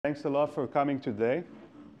Thanks a lot for coming today.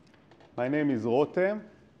 My name is Rotem.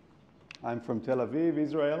 I'm from Tel Aviv,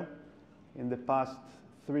 Israel. In the past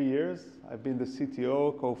 3 years, I've been the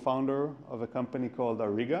CTO, co-founder of a company called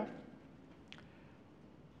Ariga.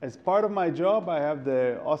 As part of my job, I have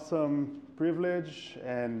the awesome privilege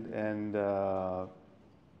and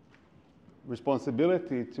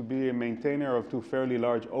responsibility to be a maintainer of 2 fairly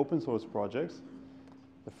large open source projects.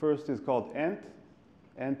 The first is called Ent.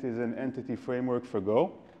 Ent is an entity framework for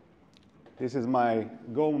Go. This is my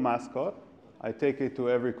Go mascot. I take it to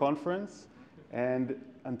every conference, and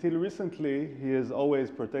until recently, he has always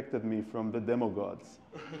protected me from the demo gods.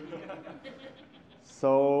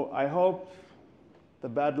 So I hope the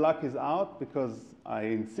bad luck is out, because I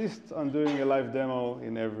insist on doing a live demo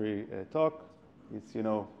in every talk. It's, you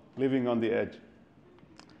know, living on the edge.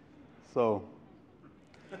 So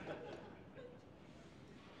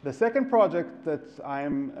the second project that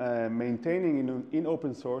I'm maintaining in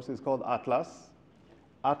open source is called Atlas.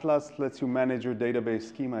 Atlas lets you manage your database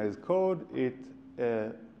Schema-as-Code. It's a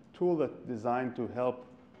tool that's designed to help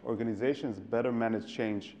organizations better manage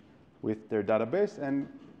change with their database. And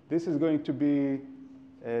this is going to be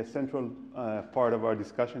a central part of our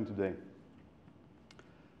discussion today.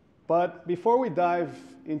 But before we dive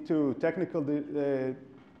into technical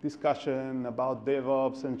discussion about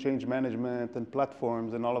DevOps and change management and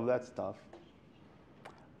platforms and all of that stuff,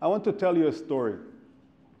 I want to tell you a story.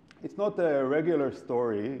 It's not a regular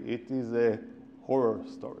story, it is a horror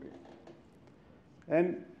story.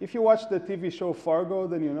 And if you watch the TV show Fargo,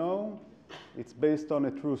 then you know it's based on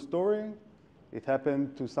a true story. It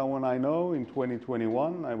happened to someone I know in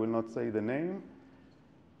 2021. I will not say the name.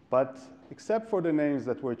 But except for the names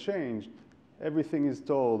that were changed, everything is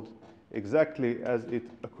told exactly as it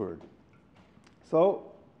occurred.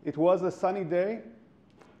 So it was a sunny day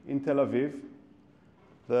in Tel Aviv.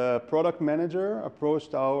 The product manager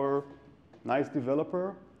approached our nice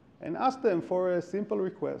developer and asked them for a simple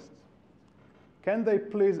request. Can they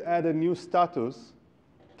please add a new status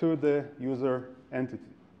to the user entity?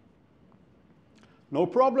 No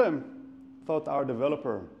problem, thought our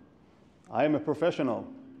developer. I am a professional.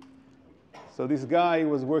 So this guy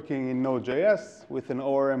was working in Node.js with an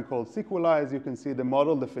ORM called Sequelize. You can see the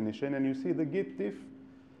model definition, and you see the git diff.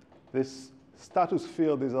 This status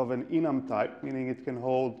field is of an enum type, meaning it can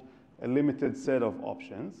hold a limited set of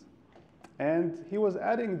options. And he was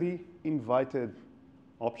adding the invited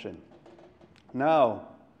option. Now,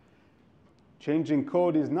 changing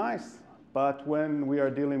code is nice, but when we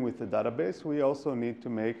are dealing with the database, we also need to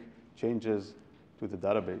make changes to the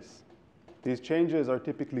database. These changes are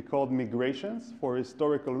typically called migrations for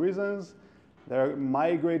historical reasons. They're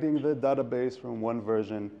migrating the database from one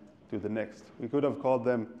version to the next. We could have called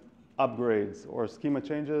them upgrades or schema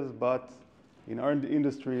changes, but in our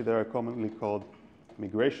industry, they are commonly called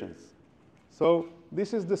migrations. So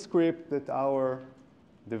this is the script that our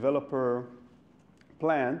developer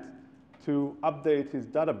planned to update his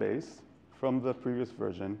database from the previous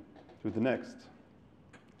version to the next.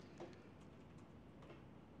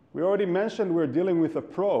 We already mentioned we're dealing with a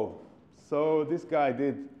pro. So this guy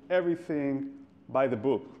did everything by the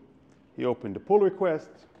book. He opened the pull request,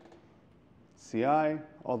 CI,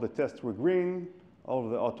 all the tests were green, all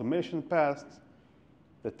of the automation passed,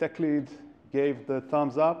 the tech lead gave the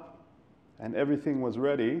thumbs up, and everything was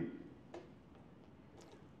ready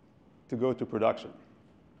to go to production.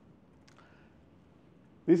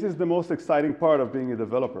 This is the most exciting part of being a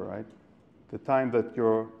developer, right? The time that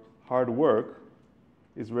your hard work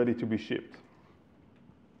is ready to be shipped.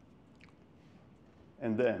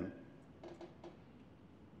 And then,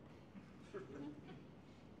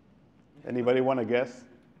 anybody want to guess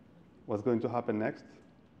what's going to happen next?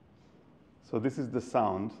 So this is the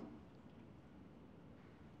sound.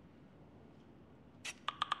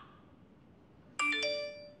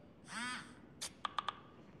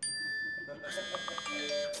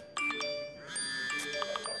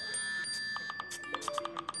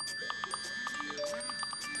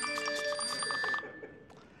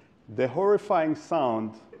 The horrifying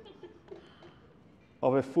sound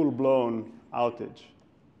of a full-blown outage.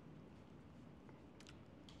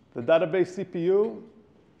 The database CPU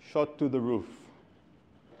shot to the roof.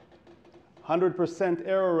 100%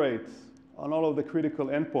 error rate on all of the critical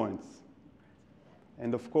endpoints.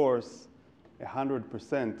 And of course,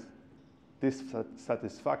 100%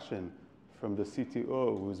 dissatisfaction from the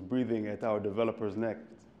CTO who's breathing at our developer's neck.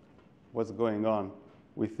 What's going on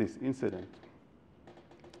with this incident?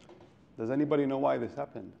 Does anybody know why this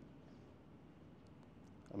happened?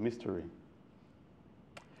 A mystery.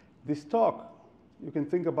 This talk, you can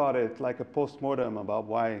think about it like a post-mortem about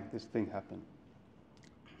why this thing happened.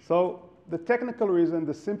 So the technical reason,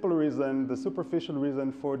 the simple reason, the superficial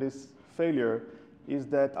reason for this failure is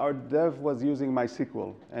that our dev was using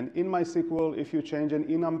MySQL. And in MySQL, if you change an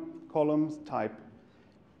enum columns type,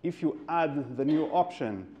 if you add the new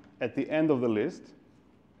option at the end of the list,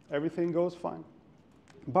 everything goes fine.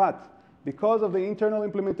 But because of the internal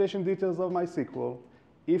implementation details of MySQL,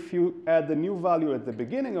 if you add the new value at the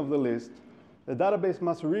beginning of the list, the database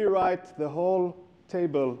must rewrite the whole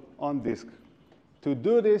table on disk. To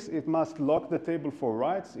do this, it must lock the table for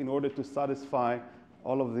writes in order to satisfy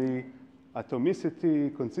all of the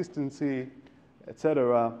atomicity, consistency,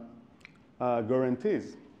 etc.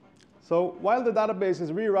 Guarantees. So while the database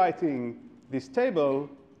is rewriting this table,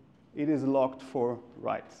 it is locked for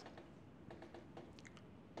writes.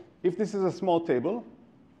 If this is a small table,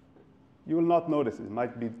 you will not notice it. It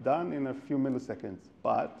might be done in a few milliseconds.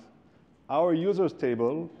 But our users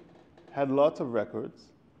table had lots of records.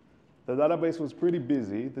 The database was pretty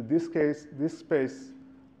busy. The disk space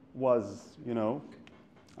was,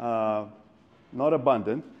 not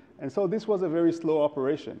abundant. And so this was a very slow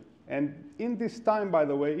operation. And in this time, by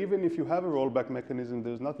the way, even if you have a rollback mechanism,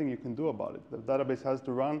 there's nothing you can do about it. The database has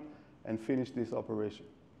to run and finish this operation.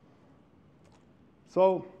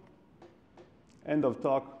 So, end of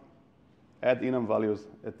talk, add enum values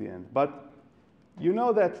at the end. But you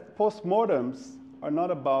know that postmortems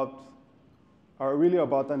are really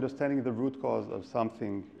about understanding the root cause of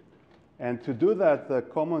something. And to do that, the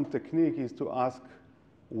common technique is to ask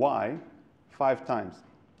why 5 times.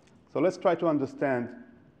 So let's try to understand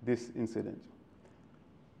this incident.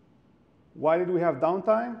 Why did we have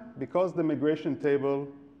downtime? Because the migration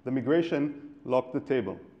locked the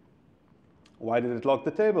table. Why did it lock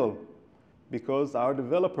the table? Because our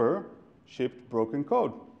developer shipped broken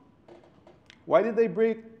code. Why did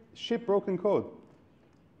they ship broken code?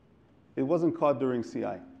 It wasn't caught during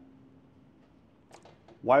CI.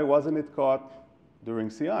 Why wasn't it caught during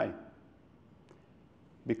CI?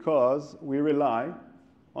 Because we rely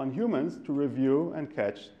on humans to review and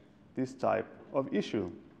catch this type of issue.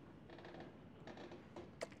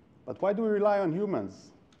 But why do we rely on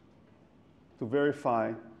humans to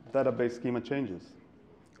verify database schema changes?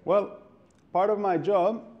 Well, part of my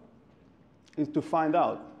job is to find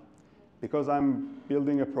out, because I'm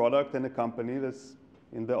building a product and a company that's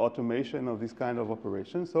in the automation of this kind of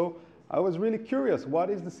operation. So I was really curious, what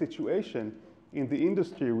is the situation in the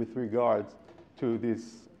industry with regards to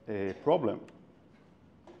this problem?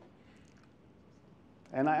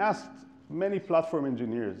 And I asked many platform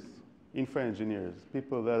engineers, infra engineers,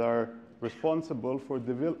 people that are responsible for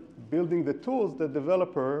building the tools that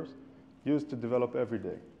developers use to develop every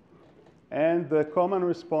day. And the common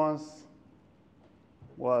response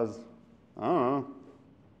was, I don't know,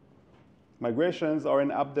 migrations are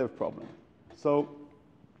an app dev problem. So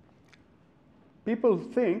people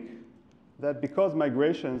think that because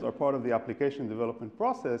migrations are part of the application development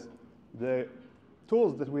process, the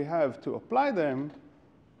tools that we have to apply them,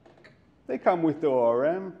 they come with the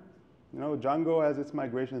ORM. Django has its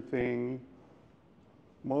migration thing.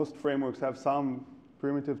 Most frameworks have some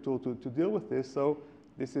primitive tool to deal with this, so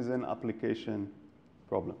this is an application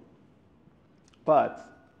problem. But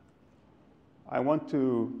I want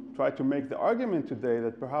to try to make the argument today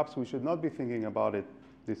that perhaps we should not be thinking about it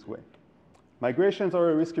this way. Migrations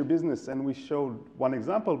are a risky business, and we showed one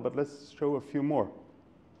example, but let's show a few more.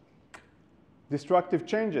 Destructive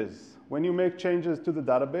changes. When you make changes to the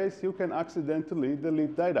database, you can accidentally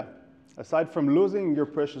delete data. Aside from losing your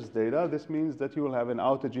precious data, this means that you will have an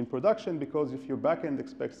outage in production, because if your backend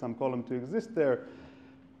expects some column to exist there,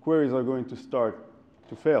 queries are going to start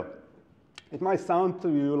to fail. It might sound to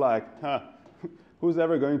you like, who's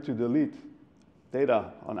ever going to delete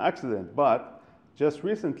data on accident? But just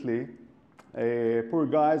recently, poor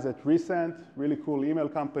guys at Recent, really cool email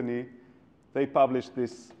company, they published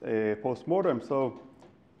this post-mortem. So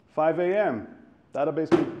 5 a.m.,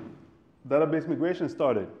 database migration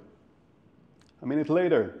started. A minute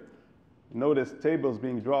later, notice tables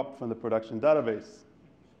being dropped from the production database.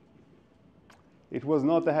 It was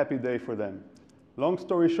not a happy day for them. Long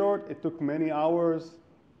story short, it took many hours.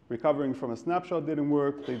 Recovering from a snapshot didn't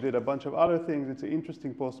work. They did a bunch of other things. It's an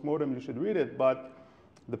interesting post-mortem. You should read it. But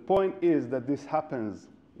the point is that this happens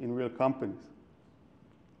in real companies.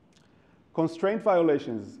 Constraint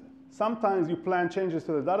violations. Sometimes you plan changes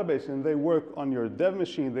to the database and they work on your dev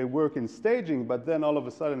machine, they work in staging, but then all of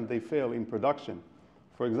a sudden they fail in production.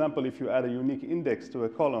 For example, if you add a unique index to a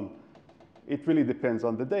column, it really depends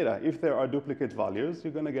on the data. If there are duplicate values,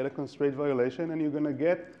 you're going to get a constraint violation, and you're going to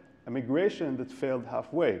get a migration that failed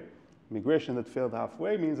halfway. Migration that failed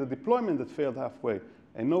halfway means a deployment that failed halfway.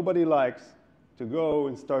 And nobody likes to go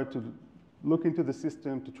and start to look into the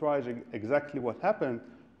system to try exactly what happened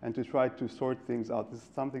and to try to sort things out. This is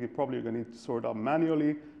something you're probably going to need to sort out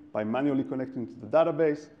manually by manually connecting to the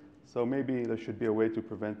database. So maybe there should be a way to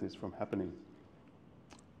prevent this from happening.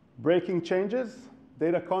 Breaking changes.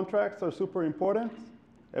 Data contracts are super important.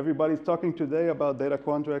 Everybody's talking today about data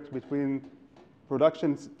contracts between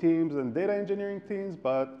production teams and data engineering teams,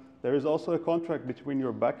 but there is also a contract between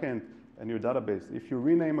your backend and your database. If you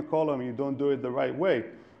rename a column and you don't do it the right way,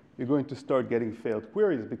 you're going to start getting failed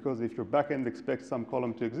queries, because if your backend expects some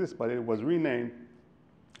column to exist but it was renamed,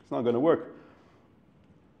 it's not going to work.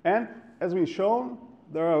 And as we've shown,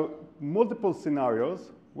 there are multiple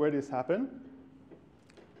scenarios where this happens.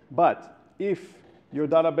 But if your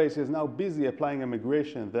database is now busy applying a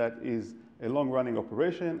migration that is a long-running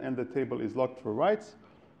operation and the table is locked for writes,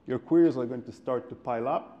 your queries are going to start to pile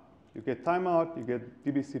up. You get timeout, you get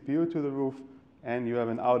DB CPU to the roof, and you have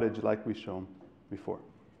an outage like we've shown before.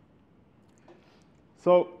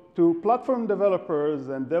 So to platform developers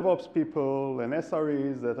and DevOps people and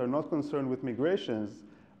SREs that are not concerned with migrations,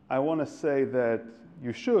 I want to say that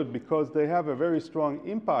you should, because they have a very strong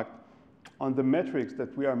impact on the metrics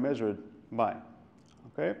that we are measured by.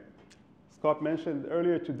 Okay? Scott mentioned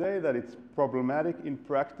earlier today that it's problematic in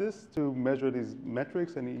practice to measure these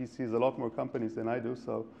metrics, and he sees a lot more companies than I do,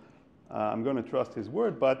 so I'm going to trust his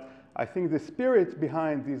word. But I think the spirit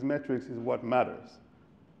behind these metrics is what matters.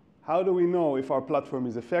 How do we know if our platform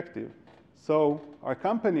is effective? So our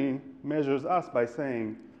company measures us by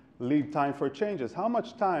saying lead time for changes. How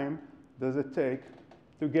much time does it take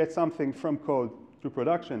to get something from code to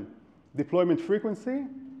production? Deployment frequency.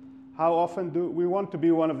 How often do we want to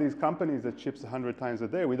be one of these companies that ships 100 times a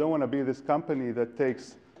day? We don't want to be this company that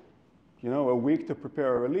takes, a week to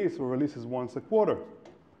prepare a release or releases once a quarter.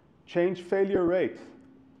 Change failure rate.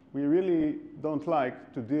 We really don't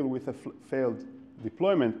like to deal with a failed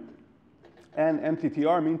deployment. And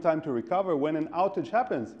MTTR, mean time to recover. When an outage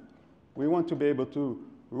happens, we want to be able to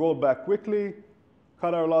roll back quickly,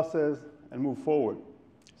 cut our losses, and move forward.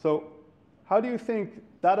 So how do you think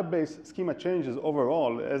database schema changes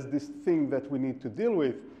overall, as this thing that we need to deal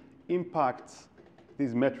with, impacts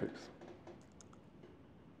these metrics?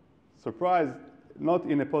 Surprise, not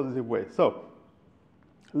in a positive way. So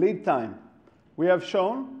lead time. We have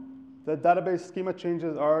shown that database schema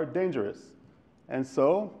changes are dangerous, and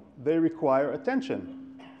so they require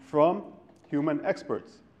attention from human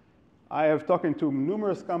experts. I have talked to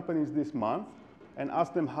numerous companies this month and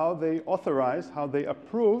asked them how they authorize, how they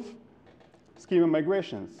approve schema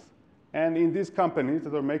migrations. And in these companies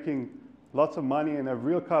that are making lots of money and have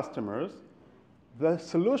real customers, the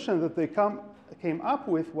solution that they came up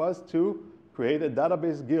with was to create a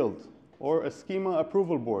database guild or a schema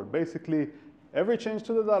approval board. Basically, every change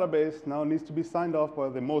to the database now needs to be signed off by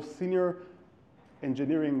the most senior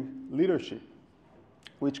engineering leadership,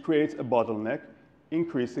 which creates a bottleneck,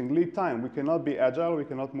 increasing lead time. We cannot be agile, we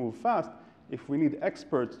cannot move fast if we need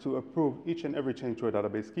experts to approve each and every change to a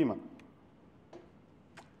database schema.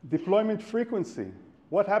 Deployment frequency.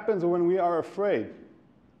 What happens when we are afraid?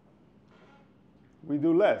 We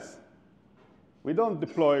do less. We don't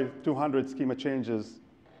deploy 200 schema changes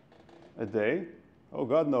a day. Oh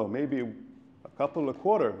God, no, maybe a couple a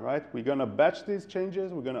quarter, right? We're going to batch these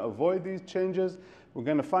changes. We're going to avoid these changes. We're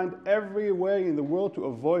going to find every way in the world to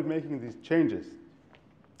avoid making these changes.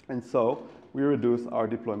 And so we reduce our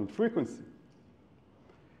deployment frequency.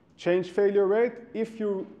 Change failure rate. If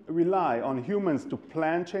you rely on humans to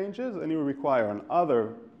plan changes and you require on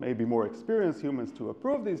other, maybe more experienced humans to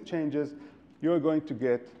approve these changes, you're going to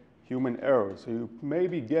get human errors. So you may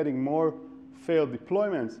be getting more failed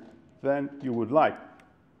deployments than you would like.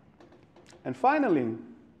 And finally,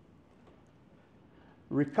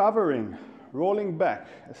 recovering, rolling back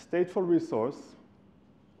a stateful resource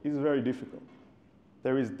is very difficult.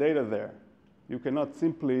 There is data there. You cannot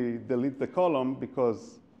simply delete the column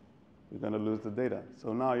because you're going to lose the data.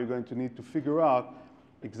 So now you're going to need to figure out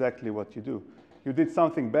exactly what you do. You did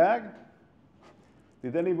something bad.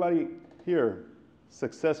 Did anybody here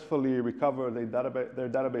successfully recover their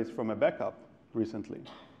database from a backup recently?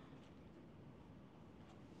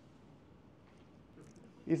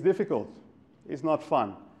 It's difficult. It's not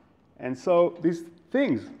fun. And so these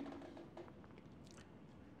things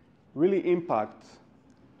really impact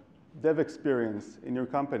dev experience in your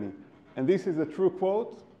company. And this is a true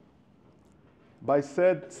quote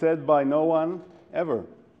said by no one ever.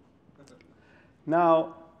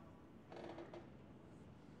 Now,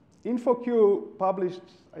 InfoQ published,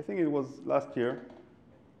 I think it was last year,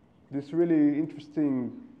 this really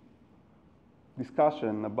interesting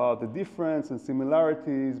discussion about the difference and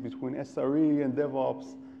similarities between SRE and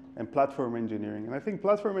DevOps and platform engineering. And I think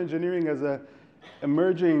platform engineering as an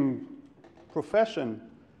emerging profession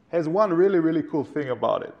has one really, really cool thing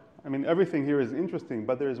about it. I mean, everything here is interesting,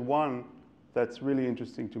 but there's one that's really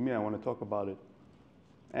interesting to me. I want to talk about it.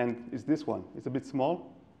 And it's this one. It's a bit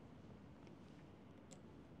small.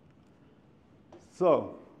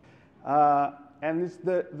 So, and it's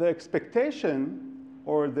the expectation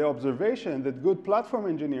or the observation that good platform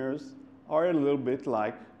engineers are a little bit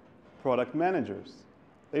like product managers.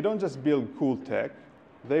 They don't just build cool tech.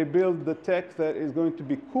 They build the tech that is going to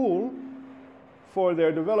be cool for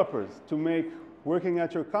their developers to make working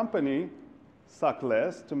at your company suck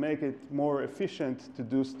less, to make it more efficient to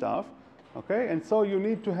do stuff. Okay? And so you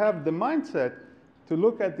need to have the mindset to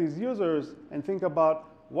look at these users and think about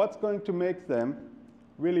what's going to make them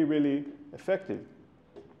really, really effective.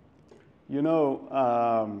 You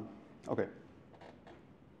know, okay.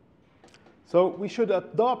 So we should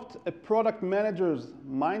adopt a product manager's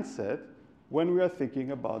mindset when we are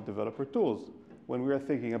thinking about developer tools, when we are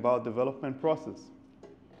thinking about development process.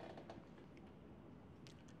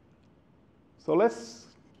 So let's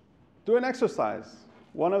do an exercise.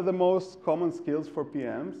 One of the most common skills for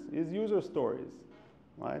PMs is user stories,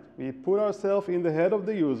 right? We put ourselves in the head of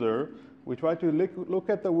the user. We try to look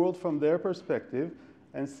at the world from their perspective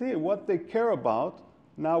and see what they care about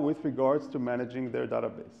now with regards to managing their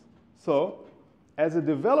database. So, as a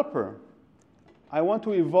developer, I want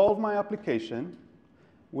to evolve my application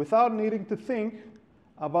without needing to think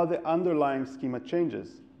about the underlying schema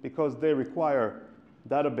changes because they require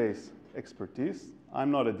database expertise.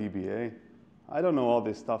 I'm not a DBA. I don't know all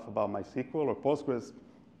this stuff about MySQL or Postgres,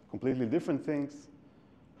 completely different things.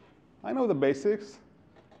 I know the basics,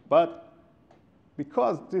 but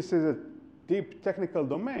because this is a deep technical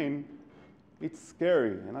domain, it's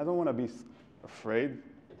scary, and I don't want to be afraid.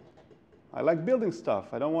 I like building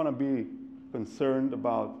stuff. I don't want to be concerned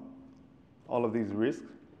about all of these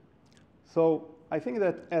risks. So I think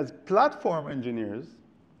that as platform engineers,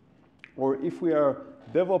 or if we are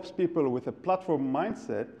DevOps people with a platform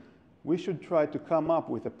mindset, we should try to come up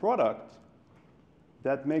with a product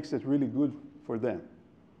that makes it really good for them.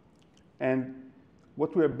 And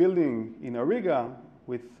what we are building in Ariga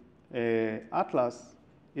with Atlas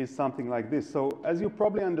is something like this. So as you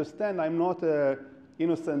probably understand, I'm not an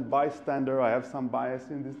innocent bystander. I have some bias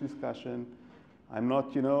in this discussion. I'm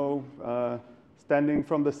not, you know, standing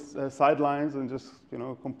from the sidelines and just, you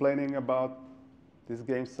know, complaining about this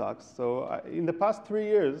game sucks. So in the past 3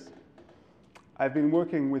 years, I've been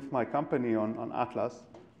working with my company on Atlas.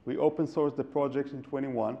 We open sourced the project in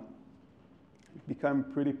 21. It became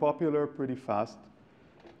pretty popular pretty fast.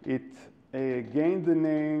 It gained the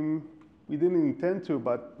name, we didn't intend to,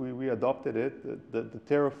 but we adopted it, the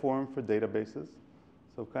Terraform for databases.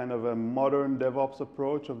 So kind of a modern DevOps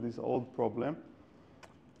approach of this old problem.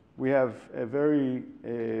 We have a very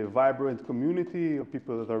vibrant community of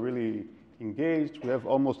people that are really engaged. We have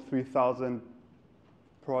almost 3,000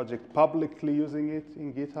 projects publicly using it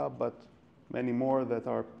in GitHub, but many more that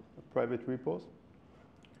are private repos.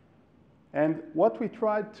 And what we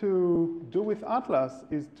tried to do with Atlas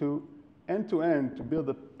is to end-to-end to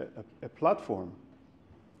build a platform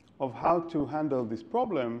of how to handle this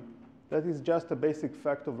problem that is just a basic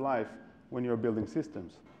fact of life when you're building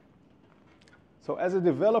systems. So as a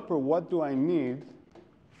developer, what do I need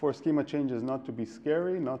for schema changes not to be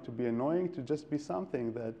scary, not to be annoying, to just be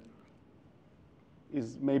something that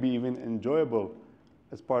is maybe even enjoyable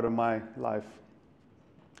as part of my life?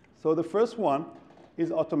 So the first one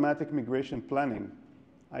is automatic migration planning.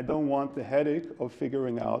 I don't want the headache of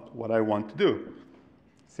figuring out what I want to do.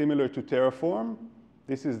 Similar to Terraform,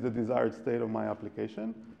 this is the desired state of my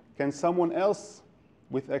application. Can someone else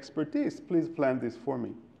with expertise please plan this for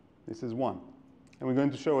me? This is one. And we're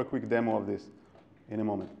going to show a quick demo of this in a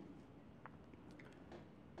moment.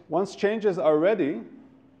 Once changes are ready,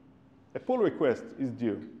 a pull request is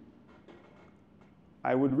due.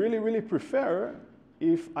 I would really, really prefer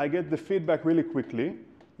if I get the feedback really quickly,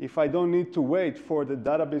 if I don't need to wait for the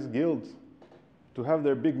database guild to have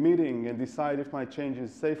their big meeting and decide if my change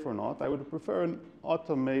is safe or not. I would prefer an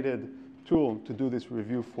automated tool to do this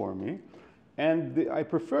review for me. And I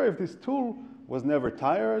prefer if this tool was never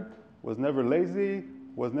tired, was never lazy,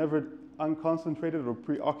 was never unconcentrated or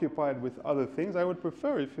preoccupied with other things. I would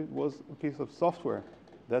prefer if it was a piece of software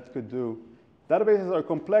that could do. Databases are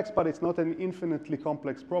complex, but it's not an infinitely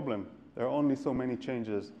complex problem. There are only so many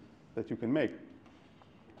changes that you can make.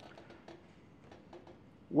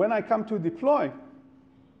 When I come to deploy,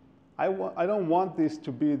 I don't want this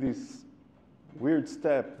to be this weird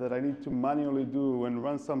step that I need to manually do and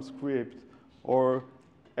run some script, or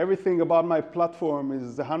everything about my platform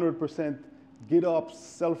is 100% GitOps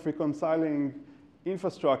self-reconciling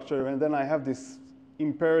infrastructure, and then I have this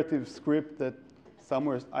imperative script that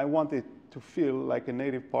somewhere I want it to feel like a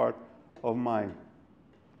native part of my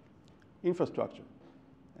infrastructure.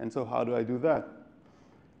 And so how do I do that?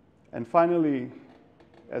 And finally,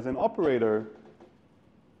 as an operator,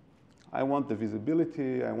 I want the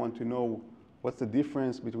visibility. I want to know what's the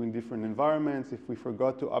difference between different environments. If we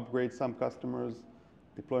forgot to upgrade some customers'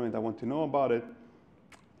 deployment, I want to know about it.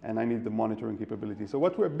 And I need the monitoring capability. So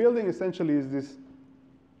what we're building essentially is this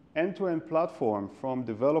end-to-end platform from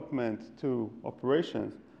development to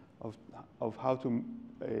operations of how to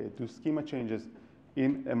do schema changes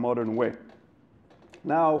in a modern way.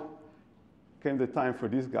 Now came the time for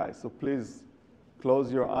these guys. So please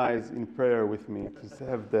close your eyes in prayer with me to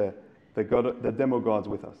have the demo gods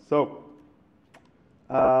with us. So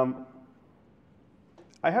I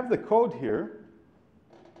have the code here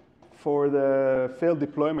for the failed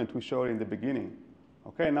deployment we showed in the beginning.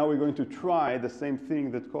 Okay, now we're going to try the same thing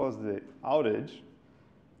that caused the outage,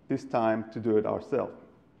 this time to do it ourselves.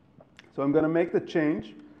 So I'm going to make the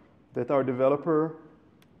change that our developer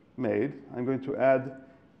made. I'm going to add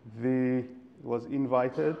the was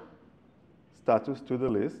invited status to the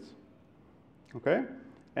list. Okay,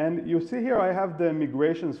 and you see here I have the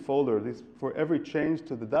migrations folder. This, for every change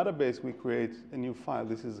to the database, we create a new file.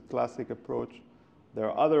 This is a classic approach. There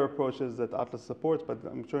are other approaches that Atlas supports, but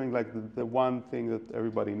I'm showing like the one thing that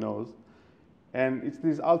everybody knows. And it's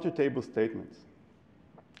these alter table statements.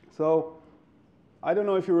 So I don't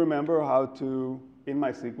know if you remember how to, in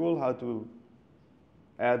MySQL, how to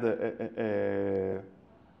add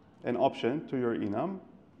an option to your enum.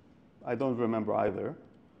 I don't remember either.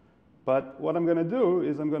 But what I'm going to do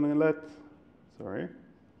is I'm going to let, sorry,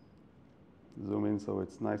 zoom in so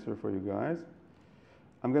it's nicer for you guys.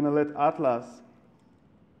 I'm going to let Atlas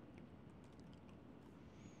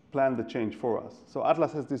plan the change for us. So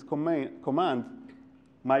Atlas has this command,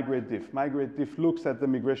 migrate diff. Migrate diff looks at the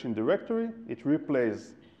migration directory. It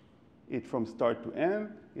replays it from start to end.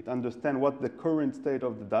 It understands what the current state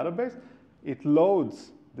of the database. It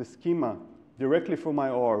loads the schema directly from my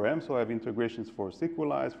ORM. So I have integrations for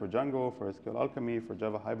SQLize, for Django, for SQL Alchemy, for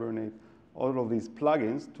Java Hibernate, all of these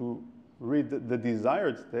plugins to read the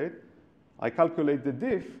desired state. I calculate the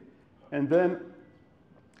diff, and then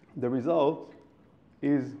the result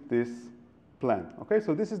is this plan. Okay,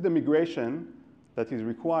 so this is the migration that is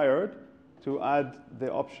required to add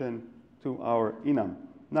the option to our enum.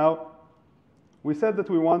 Now, we said that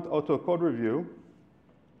we want auto code review.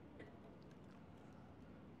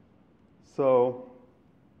 So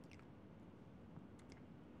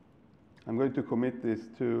I'm going to commit this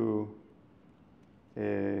to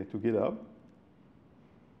GitHub.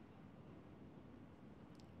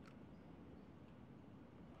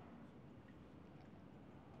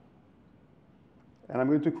 And I'm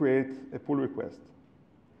going to create a pull request.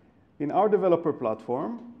 In our developer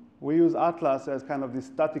platform, we use Atlas as kind of this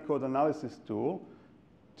static code analysis tool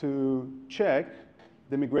to check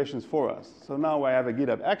the migrations for us. So now I have a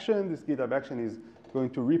GitHub action. This GitHub action is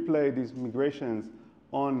going to replay these migrations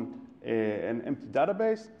on an empty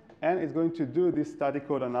database, and it's going to do this static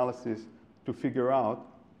code analysis to figure out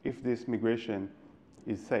if this migration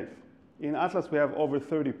is safe. In Atlas, we have over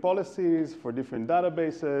 30 policies for different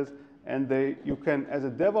databases, and you can, as a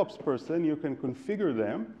DevOps person, you can configure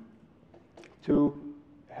them to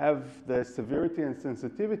have the severity and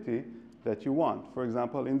sensitivity that you want. For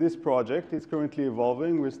example, in this project, it's currently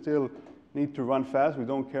evolving. We still need to run fast. We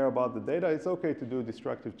don't care about the data. It's OK to do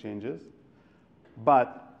destructive changes.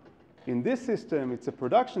 But in this system, it's a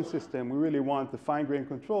production system. We really want the fine-grained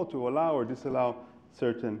control to allow or disallow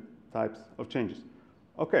certain types of changes.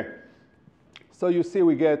 OK, so you see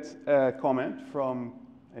we get a comment from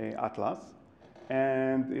Atlas,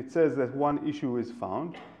 and it says that one issue is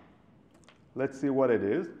found. Let's see what it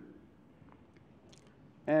is.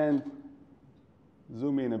 And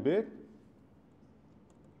zoom in a bit.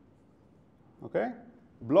 OK,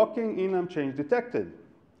 blocking enum change detected.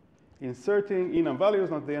 Inserting enum values,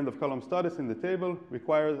 not the end of column status in the table,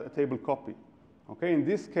 requires a table copy. OK, in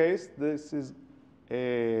this case, this is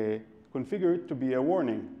configured to be a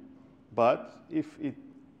warning. But if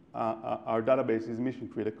our database is mission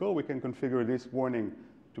critical, we can configure this warning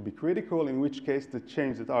to be critical, in which case the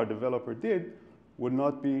change that our developer did would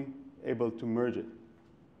not be able to merge it.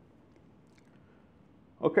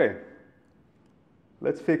 OK,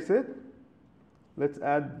 let's fix it. Let's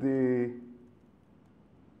add the,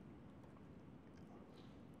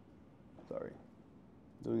 sorry,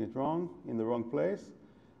 doing it wrong, in the wrong place.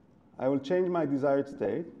 I will change my desired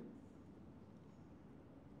state.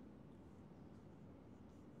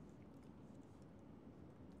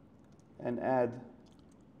 and add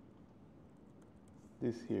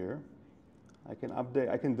this here. I can update,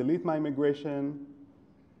 I can delete my migration,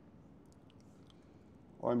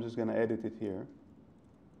 or I'm just going to edit it here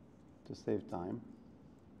to save time.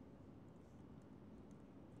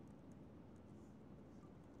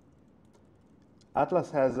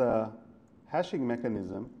 Atlas has a hashing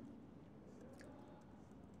mechanism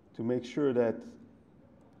to make sure that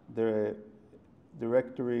the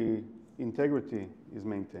directory integrity is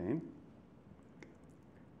maintained.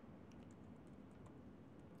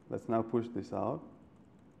 Let's now push this out.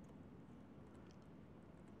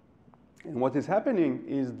 And what is happening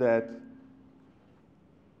is that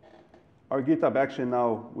our GitHub action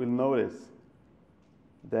now will notice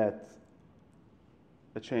that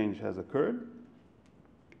a change has occurred.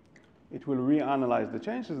 It will reanalyze the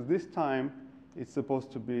changes. This time, it's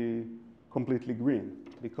supposed to be completely green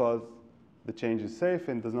because the change is safe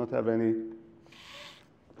and does not have any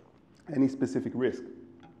specific risk.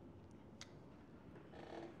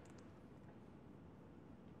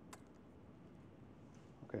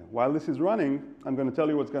 Okay, while this is running, I'm going to tell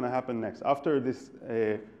you what's going to happen next. After this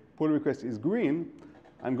pull request is green,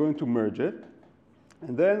 I'm going to merge it.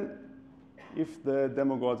 And then, if the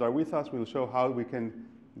demo gods are with us, we'll show how we can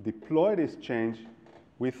deploy this change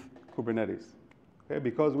with Kubernetes. Okay,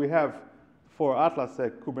 because we have for Atlas a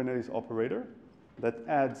Kubernetes operator that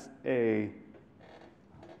adds I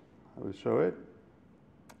will show it,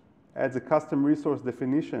 adds a custom resource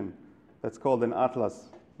definition that's called an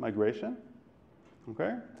Atlas migration.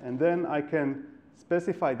 Okay, and then I can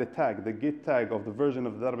specify the tag, the git tag of the version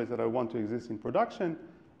of the database that I want to exist in production,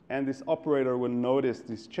 and this operator will notice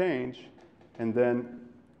this change, and then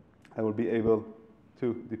I will be able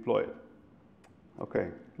to deploy it. Okay,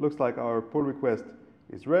 looks like our pull request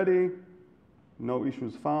is ready. No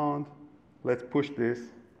issues found. Let's push this.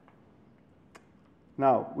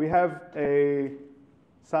 Now, we have a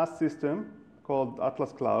SaaS system called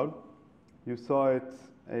Atlas Cloud. You saw it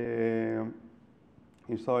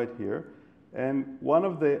here. And one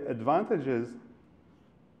of the advantages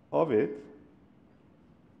of it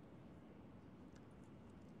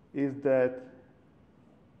is that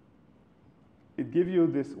it gives you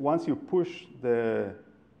this, once you push the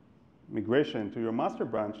migration to your master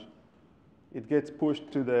branch, it gets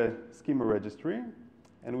pushed to the schema registry,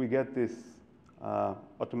 and we get this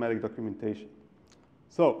automatic documentation.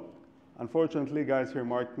 So, unfortunately, guys here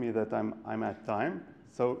marked me that I'm at time.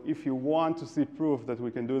 So if you want to see proof that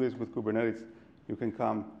we can do this with Kubernetes, you can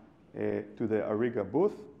come to the Ariga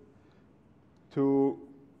booth. To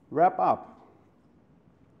wrap up,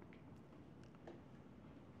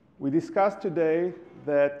 we discussed today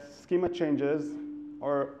that schema changes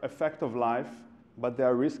are a fact of life, but they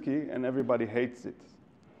are risky and everybody hates it.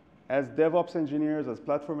 As DevOps engineers, as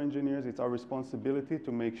platform engineers, it's our responsibility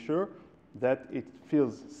to make sure that it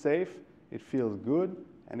feels safe, it feels good,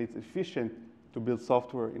 and it's efficient to build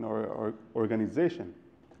software in our organization.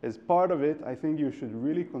 As part of it, I think you should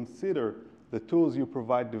really consider the tools you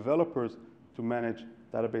provide developers to manage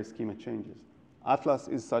database schema changes. Atlas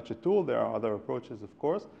is such a tool. There are other approaches, of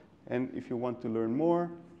course. And if you want to learn more,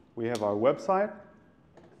 we have our website.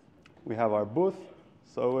 We have our booth.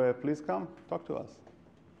 So please come, talk to us.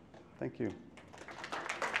 Thank you.